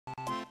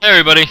Hey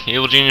everybody,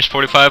 Evil Genius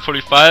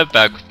 4545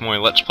 back with more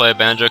Let's Play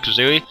Banjo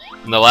Kazooie.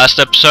 In the last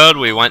episode,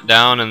 we went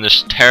down in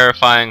this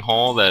terrifying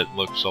hole that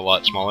looks a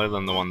lot smaller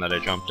than the one that I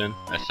jumped in.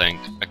 I think.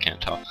 I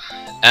can't tell.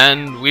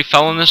 And we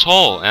fell in this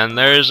hole, and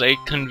there's a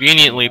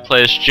conveniently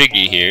placed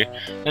jiggy here,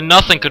 and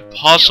nothing could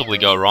possibly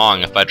go wrong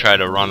if I try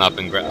to run up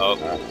and grab.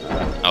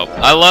 Oh,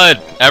 I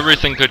lied!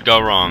 Everything could go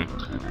wrong.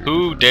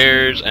 Who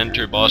dares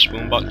enter Boss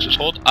Boombox's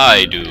hold?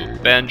 I do.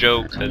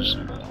 Banjo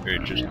Kazooie. Or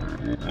just,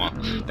 well,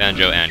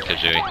 Banjo and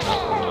Kazooie.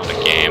 Not a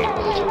game.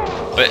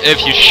 But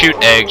if you shoot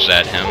eggs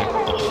at him,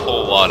 a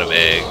whole lot of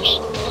eggs,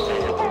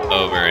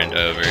 over and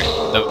over,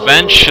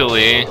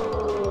 eventually,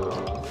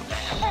 oh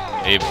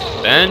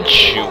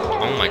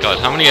my god,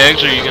 how many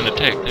eggs are you gonna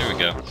take? There we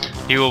go.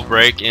 He will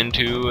break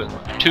into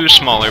two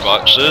smaller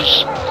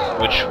boxes,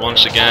 which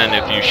once again,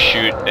 if you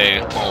shoot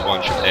a whole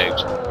bunch of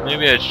eggs,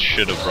 maybe I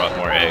should have brought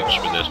more eggs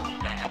for this.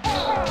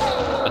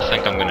 I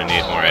think I'm gonna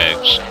need more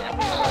eggs.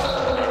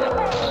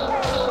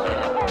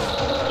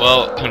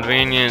 Well,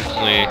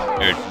 conveniently,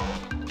 or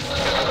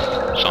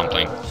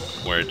something,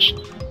 words.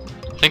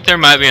 I think there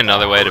might be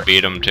another way to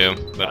beat him too,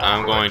 but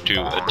I'm going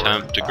to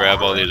attempt to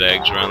grab all these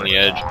eggs around the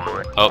edge.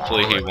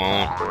 Hopefully he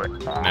won't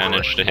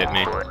manage to hit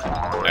me.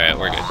 Alright,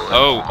 we're good.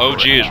 Oh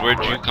geez, where'd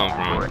you come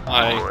from?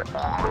 Hi.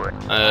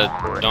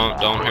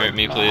 Don't hurt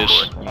me please.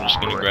 I'm just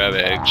gonna grab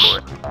eggs.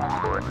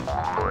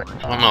 I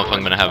don't know if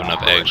I'm gonna have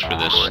enough eggs for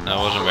this. That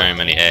wasn't very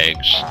many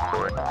eggs.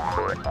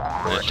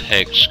 It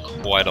takes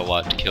quite a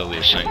lot to kill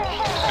these things,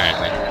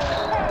 apparently.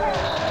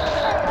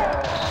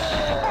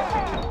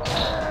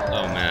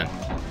 Oh man.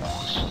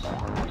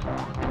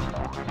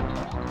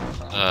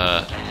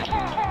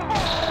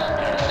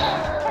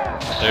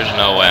 There's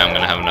no way I'm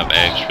gonna have enough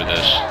eggs for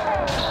this.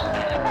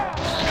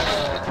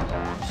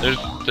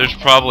 There's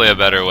probably a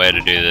better way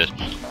to do this.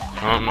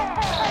 I don't know.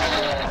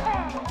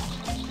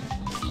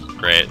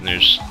 Great, and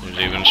there's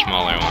even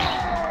smaller ones.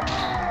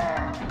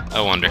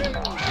 I wonder.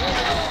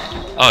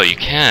 Oh, you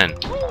can.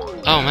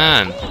 Oh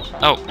man.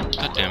 Oh,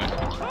 god damn it.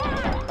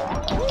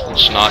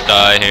 Let's not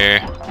die here.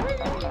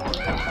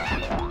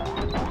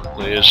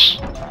 Please.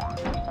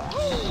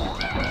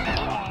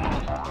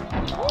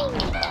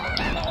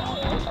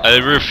 I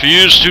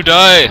refuse to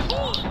die.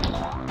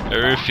 I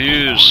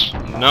refuse.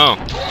 No.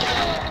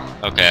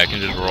 Okay, I can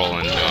just roll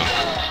into him.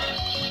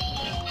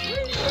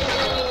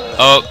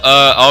 Oh,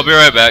 I'll be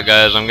right back,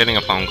 guys. I'm getting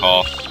a phone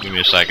call. Give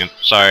me a second.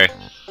 Sorry.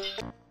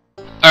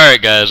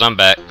 Alright, guys, I'm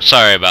back.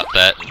 Sorry about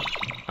that.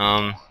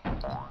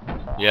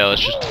 Yeah,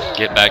 let's just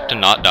get back to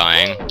not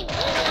dying.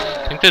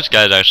 I think this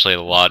guy's actually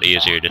a lot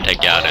easier to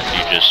take out if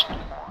you just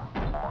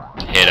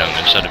hit him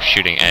instead of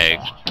shooting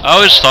eggs. I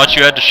always thought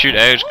you had to shoot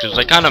eggs because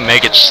they kind of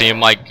make it seem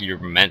like you're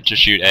meant to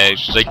shoot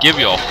eggs. They give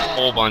you a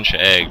whole bunch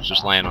of eggs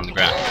just laying on the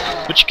ground.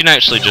 But you can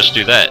actually just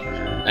do that.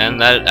 And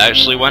that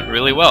actually went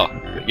really well.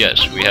 But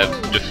yes, we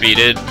have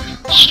defeated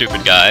the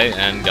stupid guy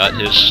and got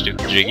his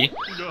stupid jiggy.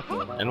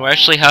 And we're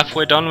actually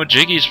halfway done with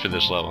jiggies for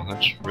this level.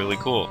 That's really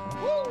cool.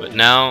 But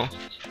now,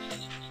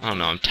 I don't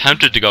know, I'm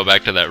tempted to go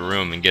back to that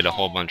room and get a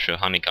whole bunch of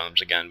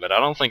honeycombs again, but I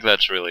don't think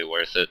that's really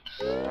worth it.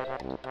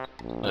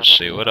 Let's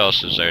see, what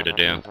else is there to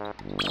do?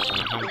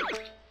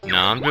 No,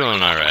 I'm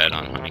doing alright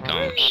on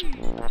honeycombs.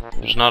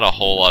 There's not a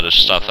whole lot of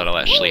stuff that'll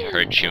actually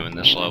hurt you in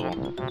this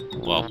level.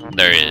 Well,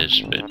 there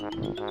is, but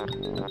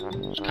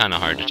it's kind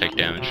of hard to take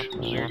damage.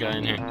 Is there a guy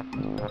in here?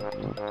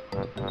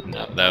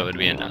 No, that would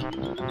be a no.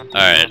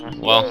 Alright,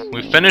 well,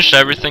 we finished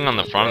everything on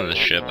the front of the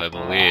ship, I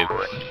believe.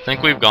 I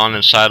think we've gone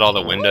inside all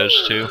the windows,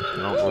 too. I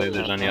don't believe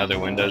there's any other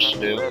windows to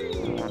do.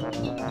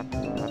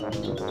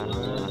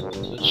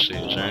 Let's see,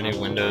 is there any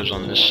windows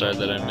on this side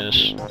that I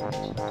missed?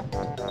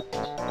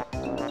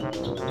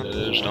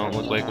 Those don't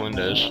look like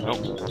windows. Nope.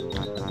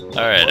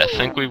 Alright, I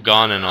think we've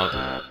gone in all...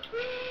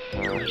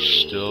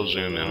 Still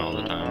zoom in all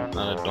the time.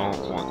 I don't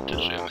want to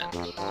zoom in.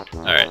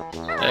 Alright.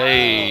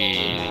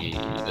 Hey,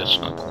 that's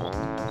not cool.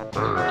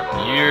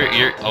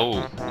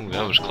 Oh,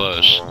 that was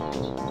close. I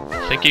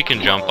think you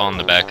can jump on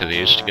the back of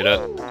these to get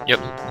up. Yep.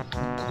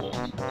 Cool.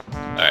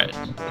 Alright.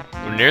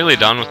 We're nearly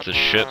done with the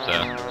ship,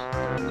 though. I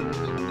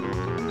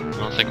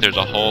don't think there's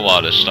a whole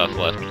lot of stuff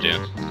left to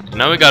do.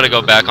 Now we gotta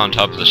go back on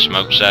top of the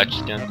smokestacks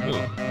again.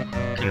 Ooh,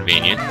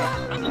 convenient.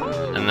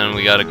 And then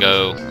we gotta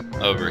go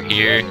over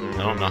here. I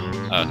don't know.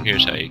 Oh,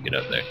 here's how you get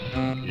up there.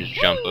 You just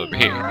jump over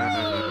here.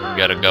 We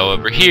gotta go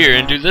over here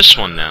and do this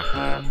one now.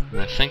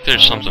 And I think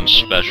there's something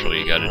special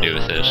you gotta do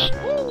with this.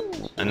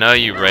 I know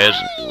you raise.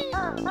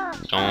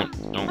 Don't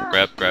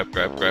grab.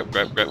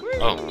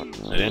 Oh,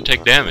 I didn't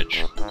take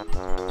damage.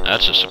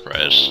 That's a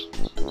surprise.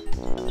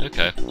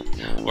 Okay.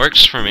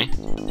 Works for me.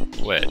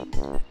 Wait.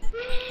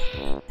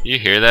 You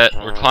hear that?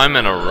 We're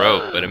climbing a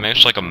rope, but it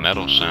makes like a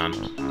metal sound.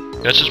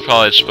 I guess it's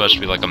probably supposed to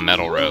be like a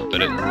metal rope,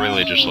 but it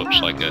really just looks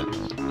like a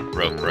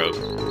rope,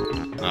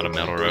 not a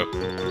metal rope.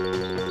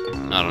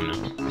 I don't know.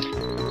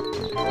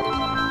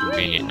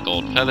 Convenient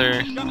gold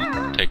feather.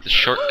 Take the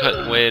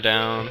shortcut way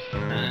down.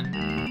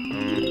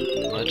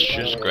 And let's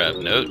just grab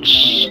notes.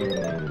 Is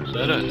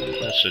that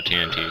that's a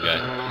TNT guy.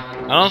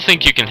 I don't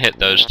think you can hit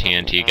those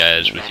TNT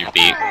guys with your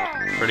beak.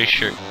 Pretty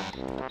sure.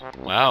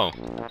 Wow,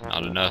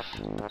 not enough.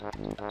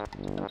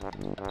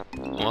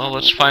 Well,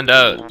 let's find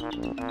out.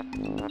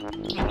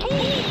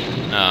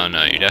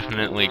 No, you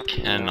definitely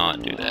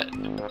cannot do that.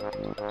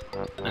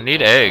 I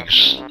need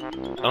eggs.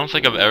 I don't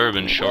think I've ever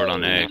been short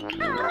on eggs.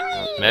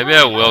 Maybe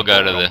I will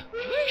go to the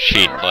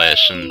cheat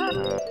place and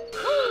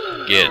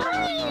get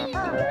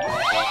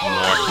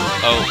more.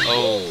 Oh,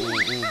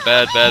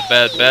 bad.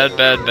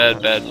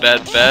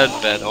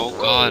 Oh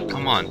god,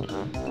 come on.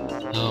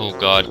 Oh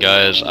god,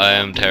 guys, I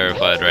am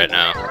terrified right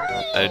now.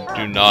 I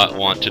do not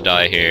want to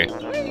die here.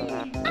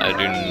 I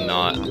do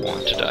not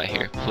want to die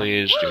here.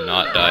 Please do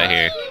not die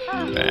here.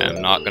 Okay,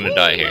 I'm not gonna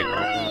die here.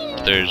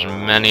 There's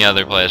many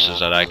other places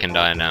that I can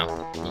die now.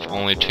 With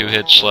only 2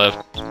 hits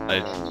left,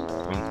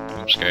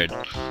 I'm scared.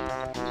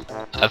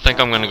 I think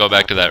I'm gonna go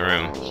back to that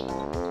room.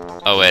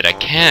 Oh wait, I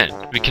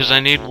can't, because I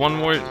need one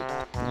more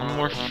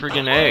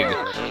friggin' egg.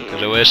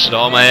 Because I wasted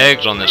all my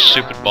eggs on this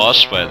stupid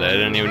boss fight that I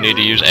didn't even need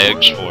to use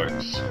eggs for.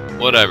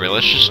 Whatever,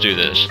 let's just do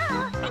this.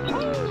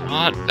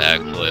 Not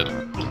backflip.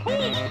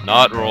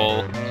 Not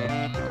roll.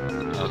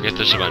 I'll get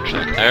this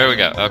eventually. There we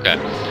go, okay.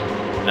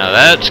 Now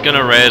that's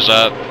gonna raise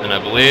up, and I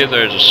believe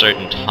there's a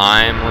certain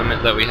time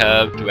limit that we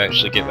have to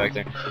actually get back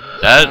there.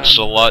 That's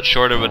a lot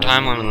shorter of a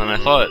time limit than I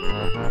thought.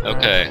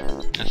 Okay,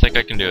 I think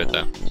I can do it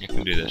though. I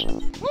can do this.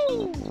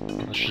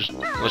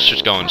 Let's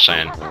just go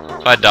insane.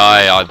 If I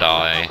die, I'll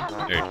die.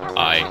 Or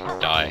I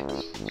die.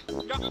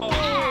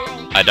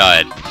 I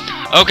died.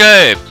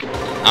 Okay!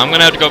 I'm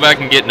gonna have to go back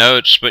and get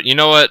notes, but you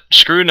know what?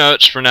 Screw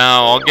notes for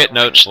now, I'll get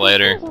notes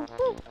later.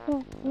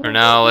 For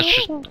now, let's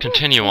just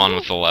continue on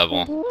with the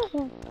level.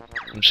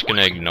 I'm just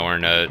gonna ignore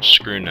notes,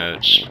 screw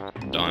notes,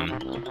 done.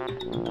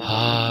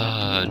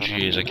 Ah,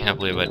 jeez, I can't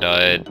believe I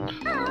died.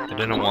 I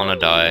didn't want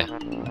to die.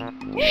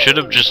 Should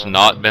have just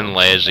not been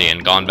lazy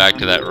and gone back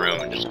to that room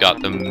and just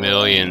got the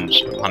millions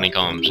of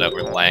honeycombs that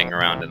were laying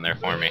around in there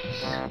for me.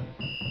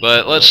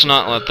 But let's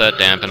not let that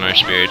dampen our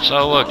spirits.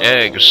 Oh look,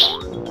 eggs!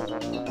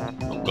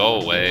 Oh, go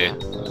away. I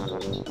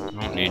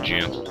don't need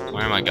you.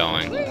 Where am I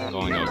going? I'm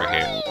going over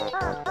here.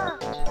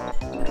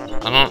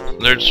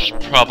 There's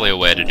probably a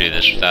way to do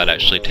this without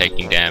actually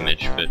taking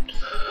damage, but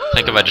I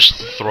think if I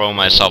just throw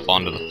myself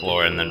onto the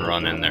floor and then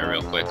run in there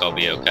real quick, I'll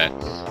be okay.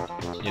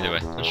 Either way,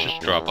 let's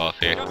just drop off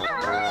here.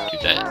 Do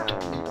that.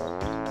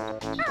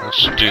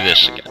 Let's do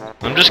this again.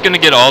 I'm just gonna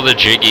get all the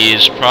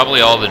jiggies,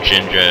 probably all the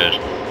gingers,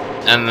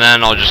 and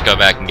then I'll just go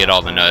back and get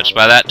all the notes.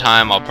 By that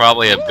time, I'll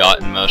probably have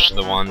gotten most of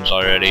the ones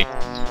already.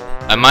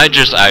 I might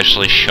just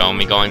actually show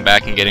me going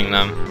back and getting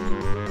them.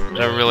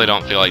 I really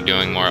don't feel like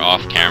doing more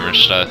off-camera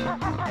stuff.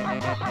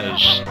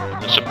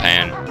 It's a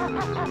pain.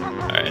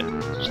 Alright,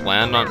 let's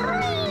land on...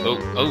 Oh!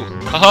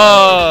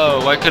 Haha!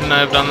 Why couldn't I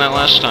have done that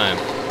last time?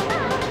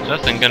 Is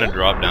that thing gonna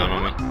drop down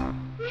on me?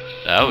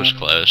 That was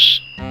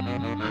close.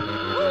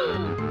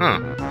 Huh.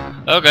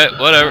 Okay,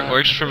 whatever,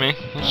 works for me.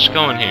 Let's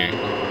go in here.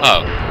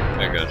 Oh,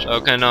 there it goes.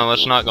 Okay, no,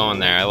 let's not go in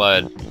there, I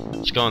lied.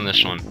 Let's go in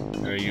this one.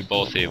 Or are you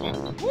both evil?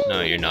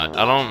 No, you're not.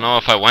 I don't know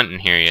if I went in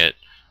here yet.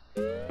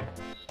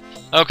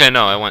 Okay,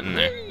 no, I went in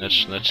there.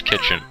 That's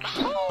kitchen.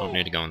 Don't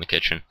need to go in the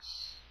kitchen.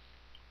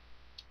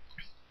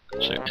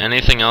 Is there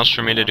anything else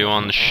for me to do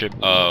on the ship?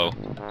 Oh,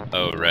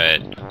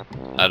 right.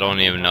 I don't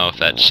even know if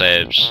that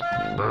saves.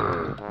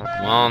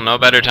 Well, no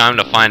better time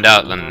to find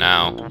out than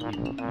now.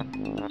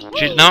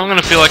 Geez, now I'm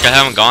gonna feel like I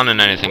haven't gone in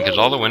anything because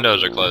all the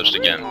windows are closed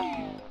again.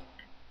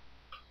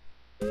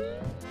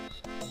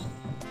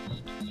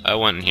 I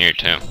went in here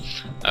too.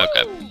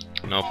 Okay.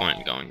 No point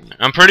in going in there.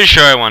 I'm pretty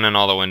sure I went in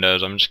all the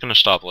windows. I'm just gonna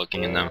stop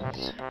looking in them.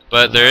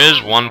 But there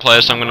is one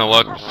place I'm gonna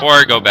look before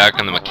I go back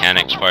on the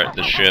mechanics part of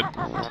the ship.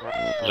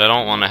 Because I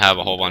don't want to have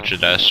a whole bunch of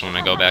deaths when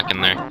I go back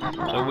in there.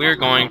 So we're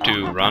going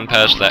to run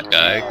past that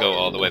guy, go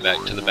all the way back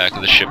to the back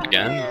of the ship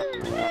again.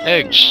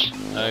 Eggs!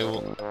 I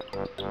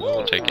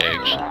will take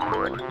eggs.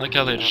 I like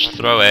how they just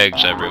throw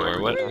eggs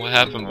everywhere. What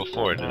happened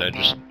before? Did I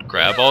just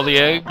grab all the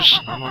eggs?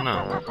 I don't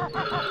know.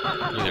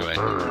 Either way.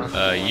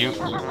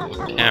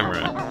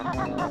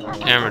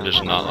 Camera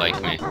does not like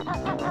me.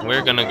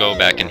 We're gonna go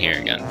back in here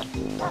again.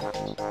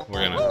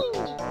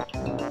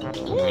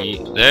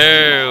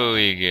 There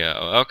we go.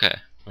 Okay.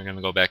 We're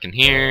gonna go back in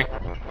here.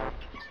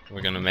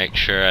 We're gonna make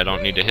sure I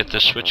don't need to hit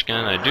this switch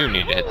again. I do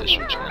need to hit this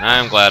switch again. I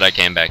am glad I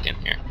came back in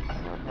here.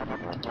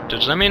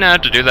 Does that mean I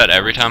have to do that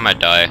every time I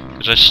die?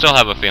 Because I still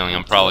have a feeling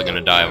I'm probably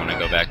gonna die when I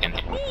go back in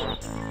here.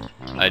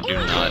 I do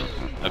not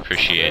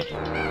appreciate.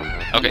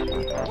 Okay.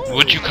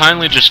 Would you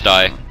kindly just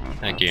die?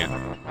 Thank you.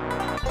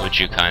 Would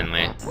you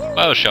kindly?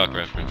 BioShock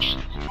reference.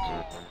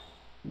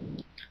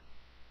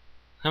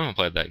 I haven't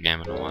played that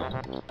game in a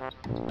while.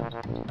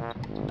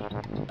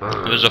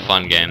 It was a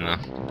fun game though.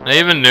 I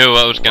even knew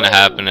what was gonna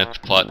happen at the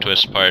plot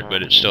twist part,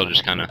 but it still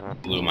just kinda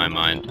blew my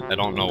mind. I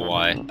don't know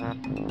why.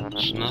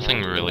 There's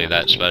nothing really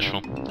that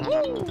special.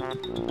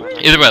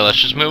 Either way, let's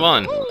just move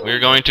on. We're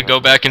going to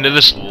go back into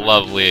this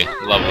lovely,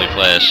 lovely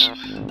place.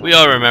 We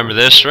all remember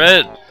this,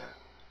 right?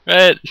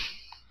 Right?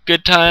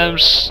 Good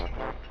times?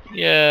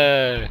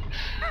 Yeah.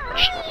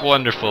 Just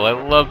wonderful. I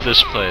love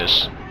this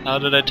place. How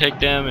did I take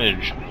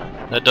damage?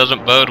 That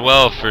doesn't bode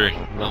well for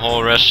the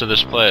whole rest of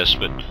this place,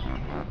 but...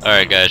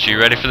 Alright guys, you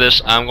ready for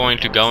this? I'm going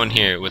to go in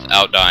here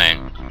without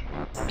dying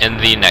in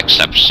the next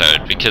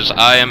episode, because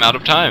I am out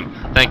of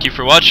time. Thank you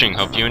for watching,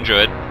 hope you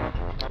enjoyed.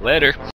 Later.